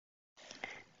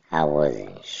I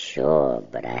wasn't sure,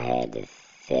 but I had the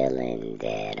feeling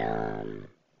that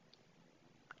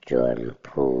Jordan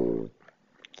Poole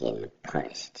getting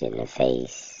punched in the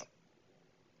face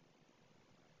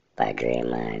by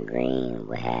Draymond Green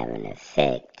would have an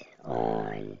effect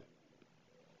on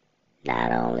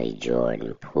not only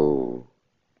Jordan Poole,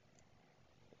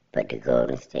 but the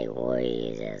Golden State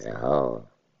Warriors as a whole,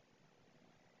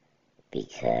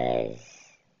 because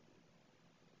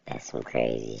that's some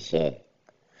crazy shit.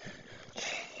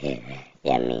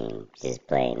 I mean, just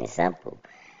plain and simple.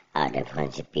 Out there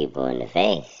punching people in the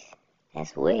face.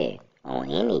 That's weird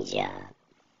on any job.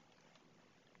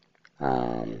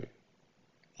 And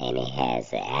it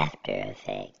has an after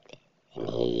effect. And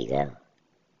here you go.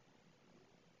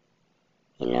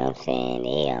 You know what I'm saying?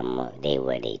 They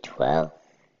were 12th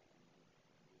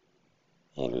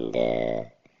in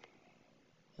the,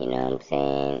 you know what I'm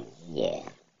saying? Yeah.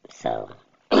 So,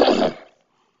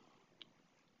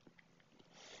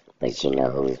 but you know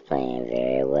who's playing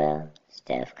very well?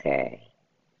 Steph Curry.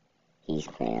 He's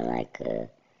playing like a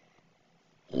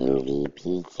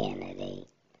MVP candidate.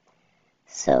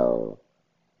 So,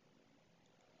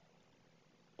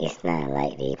 it's not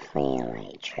like they playing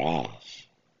like trash.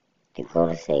 The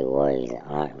Golden State Warriors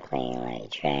aren't playing like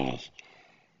trash,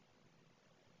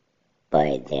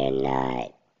 but they're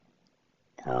not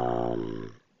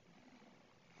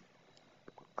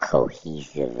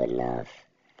cohesive enough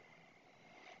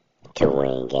to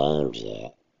win games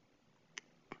yet,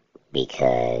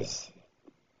 because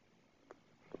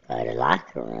of the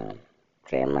locker room.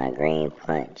 Draymond Green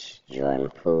punched Jordan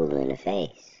Poole in the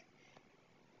face.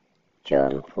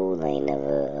 Jordan Poole ain't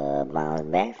never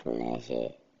bounced back from that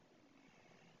shit.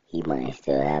 He might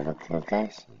still have a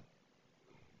concussion,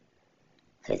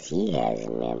 because he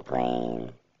hasn't been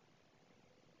playing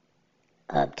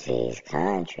up to his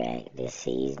contract this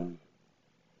season.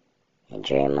 And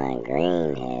Draymond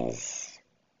Green has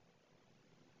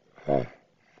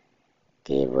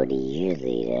did what he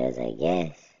usually does, I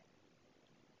guess.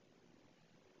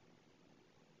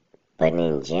 But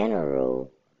in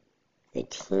general, the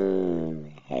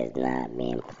team has not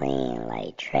been playing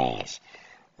like trash.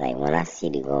 Like, when I see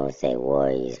the Golden State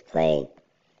Warriors play,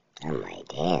 I'm like,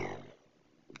 damn,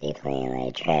 they playing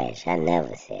like trash. I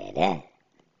never said that.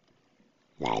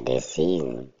 Like, this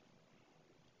season,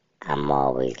 I'm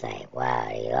always like, wow,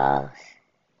 they lost.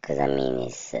 Because, I mean,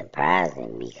 it's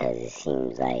surprising, because it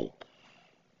seems like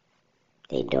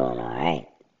they doing alright.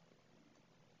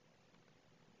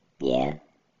 Yeah,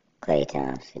 Klay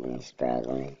Thompson is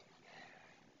struggling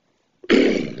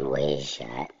with his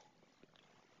shot.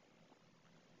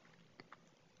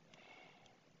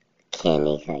 Can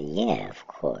they come? Yeah, of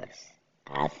course.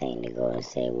 I think the Golden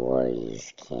State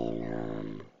Warriors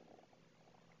can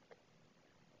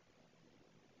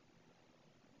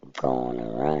go on a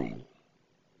run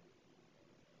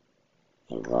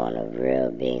and go on a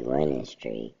real big winning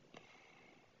streak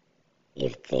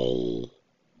if they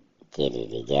get it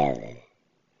together.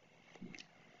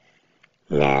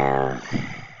 Now,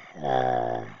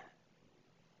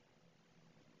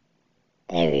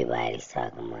 everybody's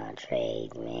talking about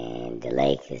trades, man. The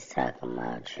Lakers talking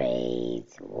about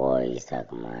trades. The Warriors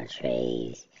talking about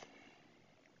trades.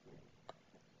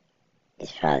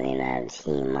 There's probably not a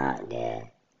team out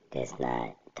there that's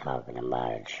not talking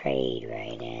about a trade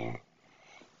right now,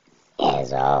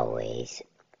 as always.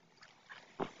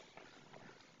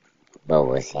 But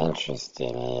what's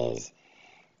interesting is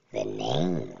the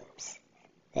names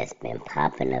that's been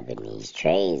popping up in these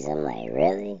trades. I'm like,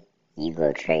 really? You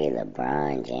go trade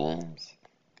LeBron James?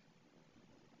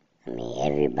 I mean,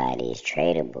 everybody is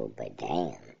tradable, but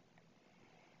damn.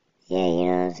 Yeah, you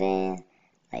know what I'm saying?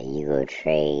 Like, you go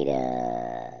trade,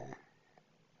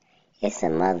 it's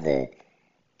some other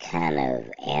kind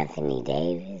of Anthony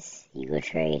Davis. You go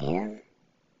trade him?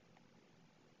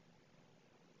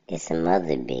 It's some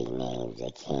other big names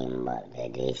that came up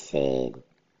that they said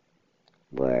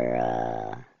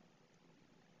were,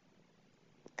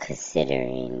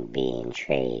 considering being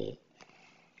traded.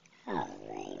 I was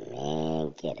like,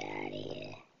 man, get out of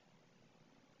here.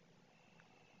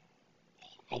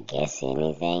 I guess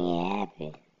anything can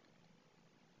happen.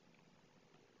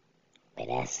 But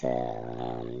that's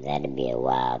that'd be a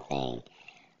wild thing.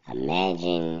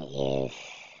 Imagine if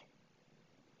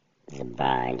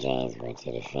LeBron James went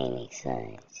to the Phoenix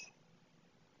Suns.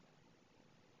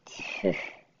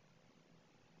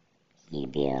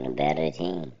 He'd be on a better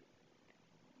team.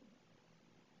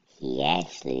 He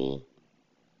actually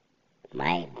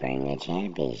might bring a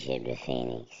championship to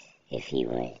Phoenix if he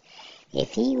went.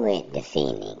 If he went to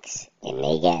Phoenix and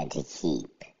they got to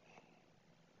keep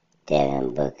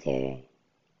Devin Booker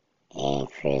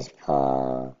and Chris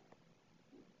Paul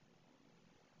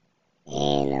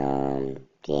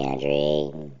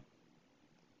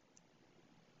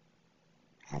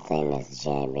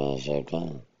championship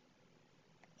team.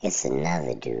 It's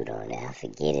another dude on there. I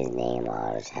forget his name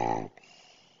all the time.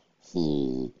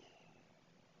 He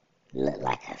looked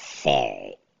like a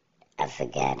ferret. I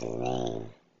forgot his name.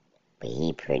 But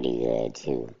he pretty good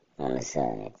too on the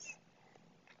Suns.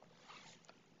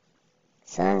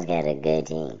 Suns got a good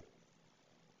team.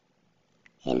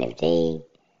 And if they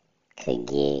could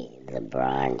get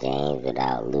LeBron James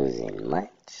without losing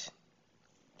much,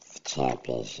 it's a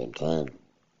championship team.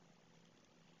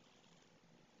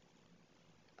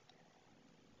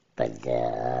 But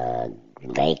the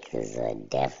Lakers are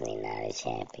definitely not a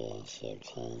championship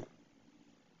team.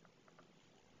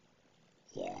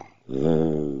 Yeah,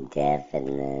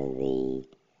 definitely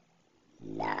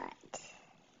not.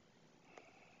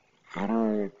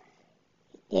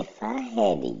 If I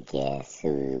had to guess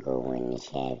who's going to win the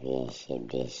championship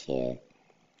this year,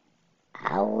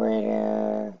 I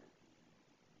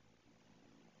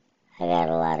got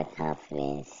a lot of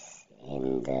confidence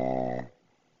in the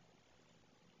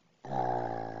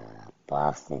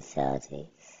Boston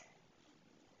Celtics.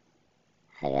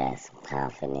 I got some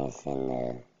confidence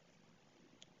in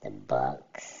the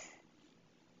Bucks.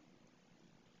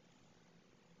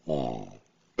 Yeah,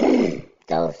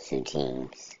 those two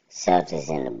teams, Celtics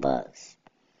and the Bucks.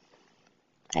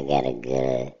 I got a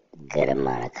good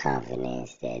amount of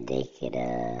confidence that they could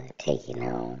take it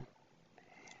home.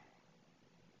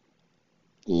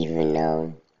 Even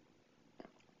though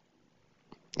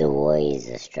the Warriors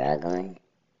are struggling,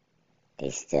 they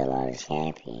still are the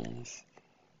champions.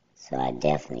 So I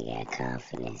definitely got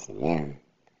confidence in them.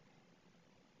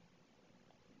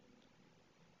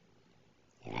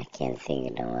 And I can't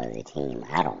think of no other team.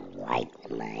 I don't like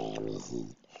the Miami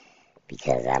Heat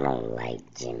because I don't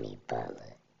like Jimmy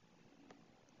Butler.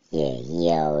 Yeah,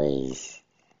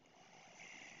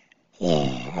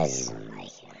 I just don't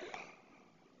like him.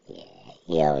 Yeah,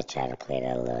 he always try to play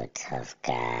that little tough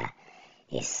guy.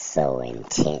 It's so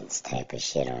intense type of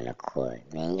shit on the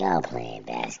court. Man, y'all playing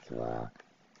basketball.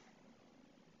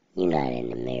 You're not in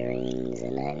the Marines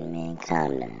or nothing, man.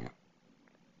 Calm down.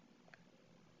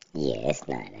 Yeah, it's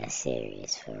not that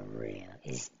serious for real.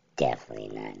 It's definitely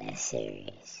not that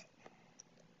serious.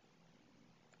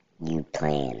 You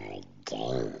playing a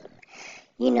game.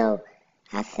 You know,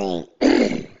 I think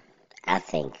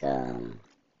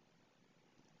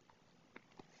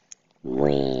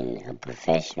when a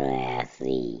professional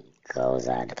athlete goes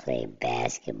out to play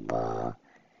basketball,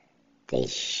 they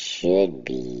should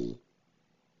be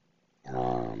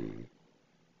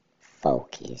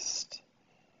focused.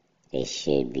 They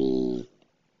should be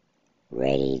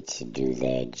ready to do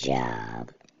their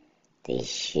job. They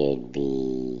should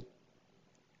be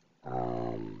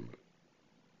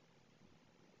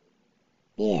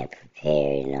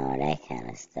prepared and all that kind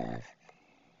of stuff.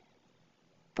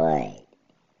 But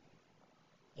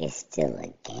it's still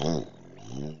a game,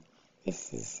 man.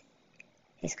 It's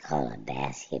called a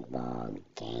basketball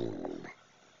game.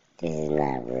 This is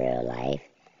not real life.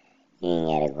 You ain't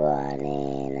gotta go out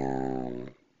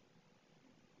and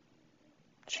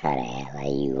try to act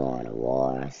like you going to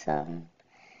war or something.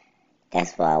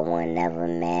 That's why I wasn't never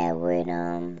mad with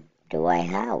Dwight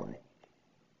Howard.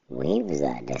 When he was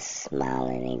out there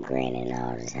smiling and grinning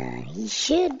all the time. He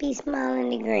should be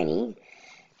smiling and grinning.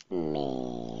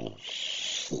 Man,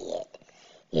 shit.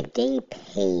 If they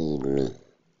paid me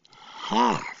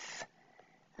half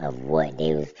of what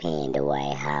they was paying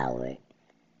Dwight Howard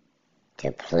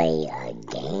to play a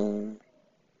game,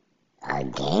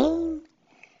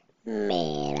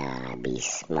 man, I'd be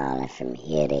smiling from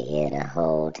ear to ear the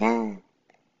whole time.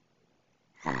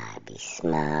 I'd be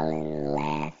smiling,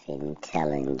 laughing,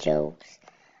 telling jokes.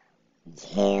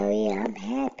 Hell yeah, I'm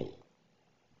happy.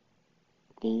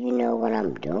 Do you know what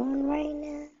I'm doing right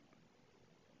now?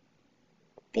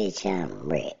 Bitch, I'm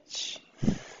rich.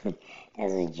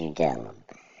 That's what you tell them.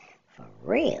 For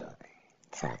real.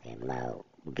 Talking about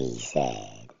be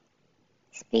sad.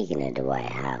 Speaking of Dwight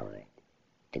Howard,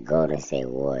 the Golden State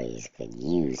Warriors could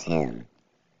use him.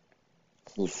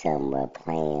 He's somewhere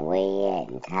playing, where he at,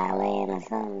 in Thailand or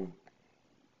something?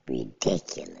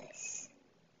 Ridiculous.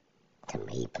 Tell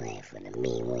me he playing for the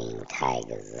Me Wing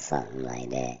Tigers or something like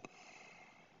that.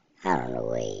 I don't know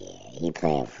where he at. He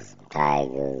playing for some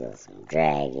Tigers or some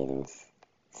Dragons,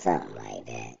 something like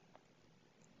that.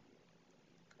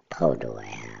 Poor Dwight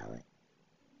Howard.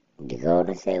 The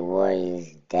Golden State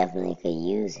Warriors definitely could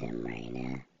use him right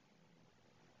now.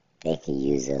 They could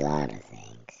use a lot of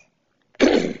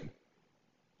things.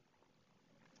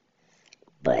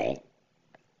 But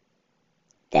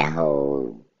that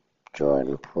whole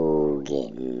Jordan Poole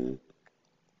getting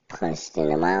punched in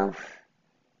the mouth,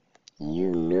 you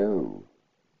knew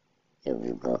it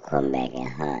was gonna come back and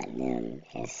haunt them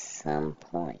at some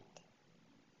point.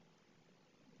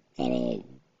 And it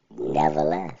never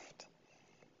left.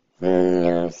 You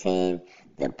know what I'm saying?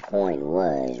 The point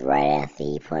was right after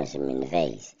he punched him in the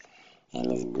face,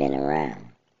 and it's been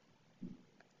around.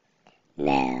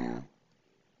 Now,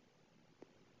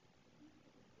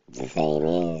 the thing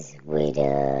is, let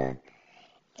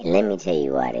me tell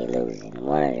you why they losing.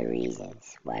 One of the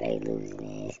reasons why they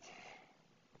losing is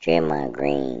Draymond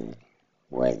Green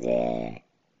was their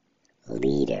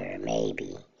leader,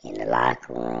 maybe, in the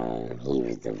locker room. He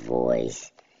was the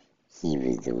voice. He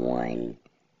was the one.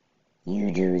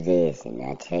 You do this, and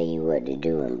I tell you what to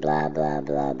do, and blah, blah,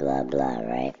 blah, blah, blah,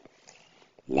 right?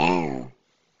 Now,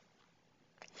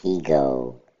 he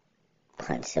go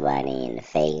punch somebody in the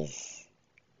face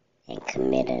and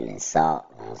commit an assault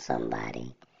on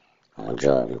somebody, on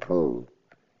Jordan Poole.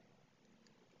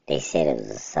 They said it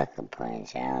was a sucker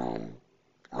punch.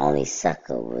 Only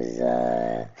sucker was,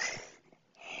 the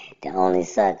only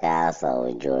sucker I saw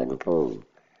was Jordan Poole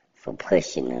for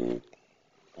pushing him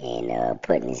and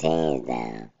putting his hands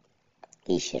down.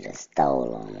 He should have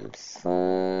stole on him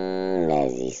soon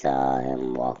as he saw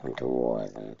him walking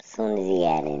towards him. Soon as he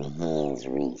had in hands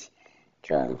reach,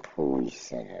 Jordan Poole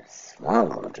should have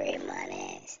swung on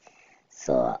Draymond's ass.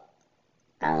 So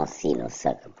I don't see no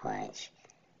sucker punch.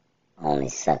 Only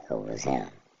sucker was him.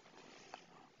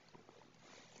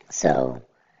 So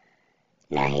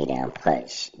now he done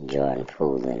punched Jordan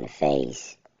Poole in the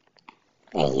face,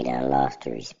 and he done lost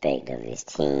the respect of his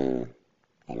team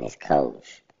and his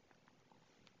coach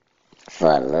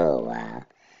for a little while.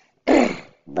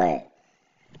 But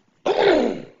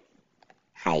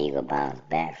how you gonna bounce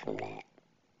back from that?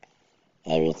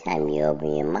 Every time you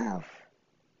open your mouth,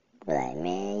 be like,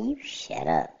 man, you shut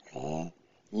up, man.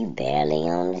 You barely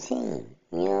on the team.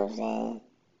 You know what I'm saying?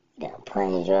 You done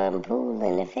punched Jordan Poole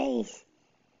in the face.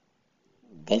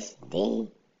 They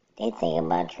think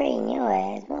about trading your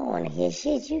ass. We don't want to hear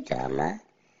shit you talking about.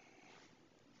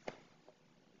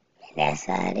 And that's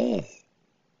how it is.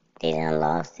 They done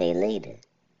lost their leader.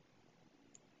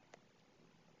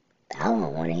 I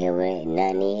don't want to hear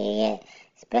nothing he had,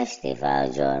 especially if I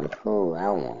was Jordan Poole. I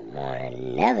won't want to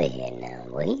never hear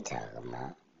nothing what he talking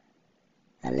about.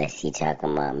 Unless he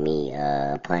talking about me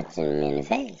punching him in the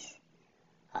face.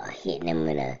 Or hitting him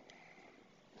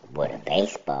with a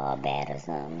baseball bat or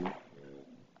something.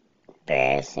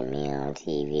 Embarrassing me on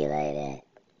TV like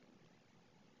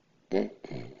that.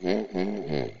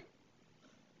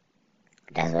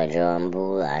 That's what Jordan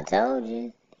Poole, I told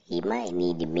you, he might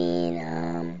need to be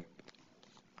in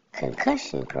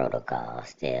concussion protocol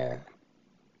still.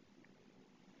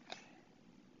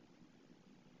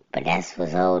 But that's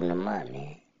what's holding him up,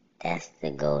 man. That's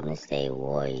the Golden State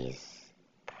Warriors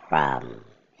problem.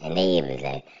 And they was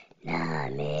like, nah,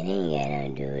 man, they ain't got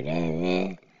nothing to do with that,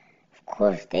 man. Of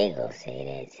course they gonna say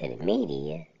that to the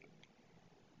media.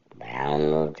 But I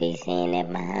don't know if they saying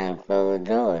that behind closed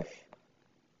doors.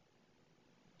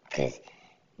 Cause,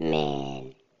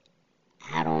 man,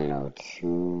 I don't know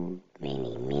too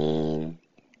many men,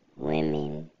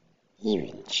 women,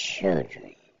 even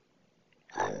children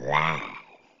alive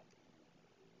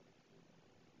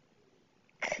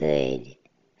could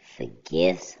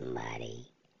forgive somebody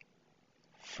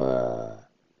for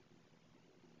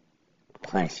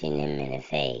punching them in the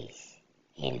face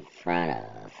in front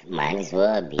of, might as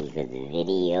well be because the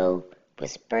video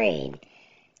was spread,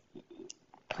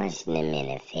 punching them in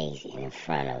the face in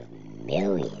front of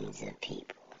millions of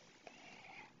people.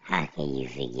 How can you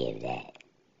forgive that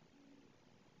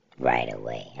right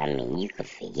away? I mean, you could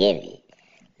forgive it.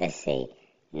 Let's say,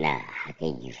 nah, how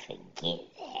can you forget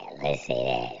that? Let's say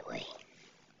that way.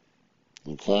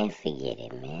 You can't forget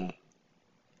it, man.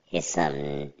 It's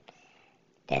something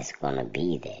that's gonna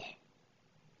be there.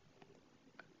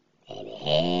 And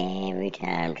every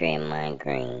time Draymond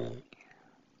Green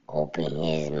opened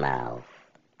his mouth,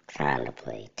 trying to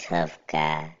play tough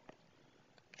guy,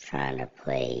 trying to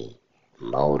play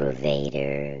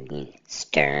motivator,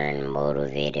 stern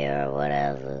motivator or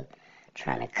whatever,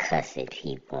 trying to cuss at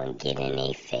people and get in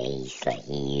their face like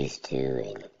he used to,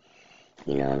 and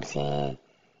you know what I'm saying,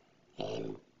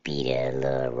 and be the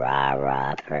little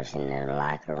rah-rah person in the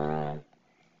locker room,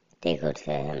 they go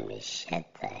tell him to shut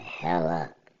the hell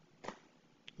up.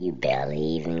 You barely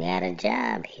even got a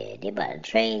job here. They about to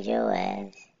trade your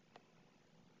ass.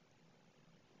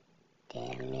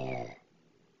 Damn near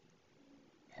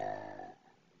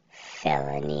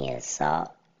felony assault.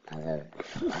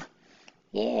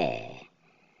 Yeah,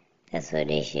 that's what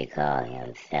they should call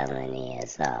him, felony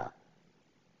assault.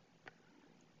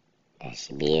 That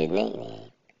should be his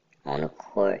nickname. On the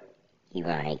court, He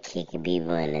around here kicking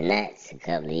people in the nuts a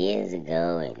couple of years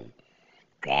ago and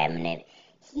grabbing it.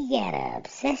 He got an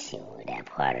obsession with that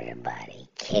part of the body.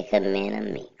 Kick him in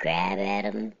him, he grab at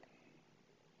him.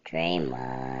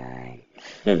 Draymond.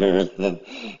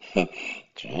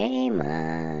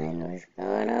 Draymond, what's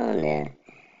going on there?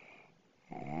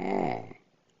 Yeah.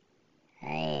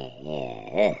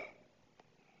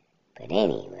 But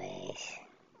anyways,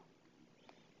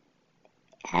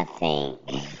 I think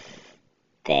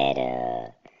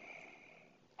that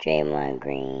Draymond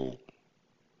Green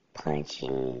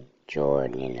punching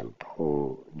Jordan in the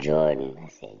pool. I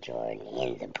said Jordan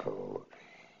in the pool.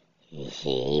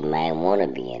 He might want to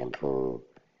be in the pool.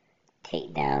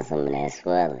 Take down some of that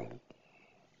swelling.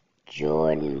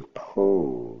 Jordan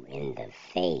Poole in the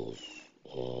face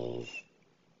is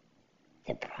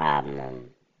the problem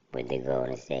with the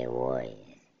Golden State Warriors.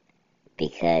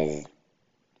 Because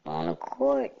on the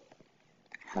court,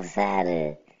 outside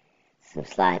of some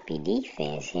sloppy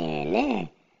defense here and there,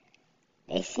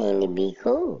 they seem to be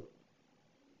cool.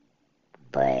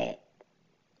 But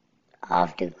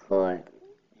off the court,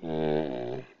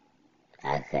 I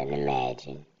couldn't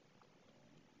imagine.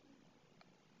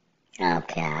 I don't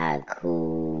care how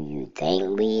cool you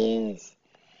think we is.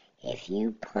 If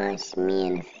you punch me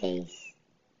in the face,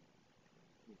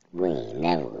 we ain't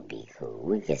never gonna be cool.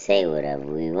 We can say whatever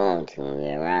we want to when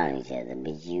we're around each other,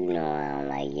 but you know I don't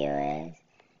like your ass.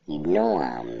 You know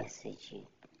I don't mess with you.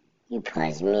 You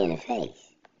punch me in the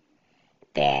face.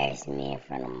 Embarrass me in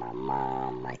front of my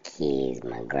mom, my kids,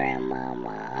 my grandma,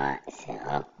 my aunts and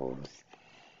uncles,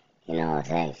 and all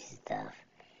types of stuff.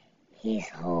 His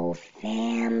whole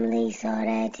family saw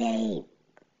that tape.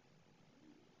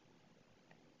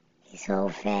 His whole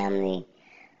family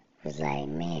was like,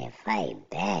 man, fight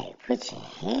back. Put your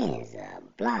hands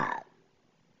up. Block.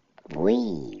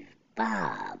 Weave.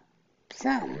 Bob.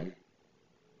 Something.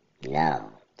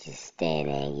 No. Just stand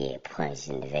there and get punched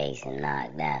in the face and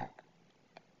knocked out.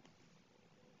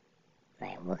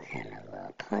 Like, what kind of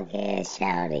little punk ass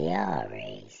child are y'all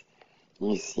raised?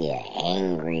 You see an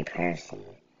angry person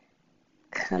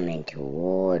coming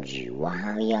towards you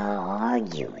while y'all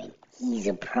arguing. He's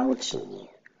approaching you.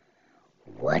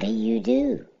 What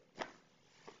do?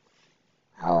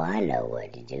 Oh, I know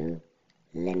what to do.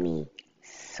 Let me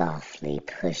softly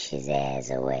push his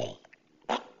ass away.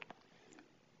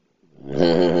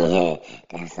 Yeah,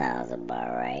 that sounds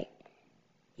about right.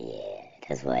 Yeah,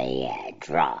 that's why he got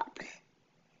dropped.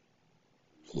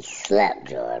 He slept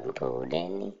Jordan Poole,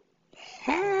 didn't he?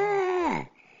 Ha!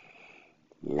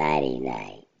 Nighty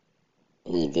night.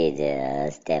 He did the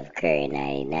Steph Curry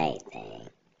nighty night thing.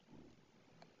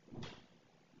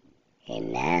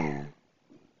 And now,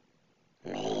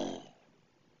 man,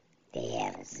 they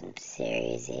having some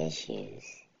serious issues.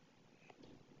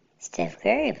 Steph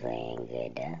Curry playing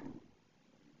good though.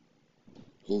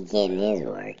 He getting his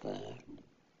work in.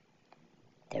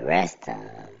 The rest of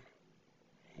them,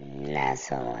 not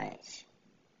so much.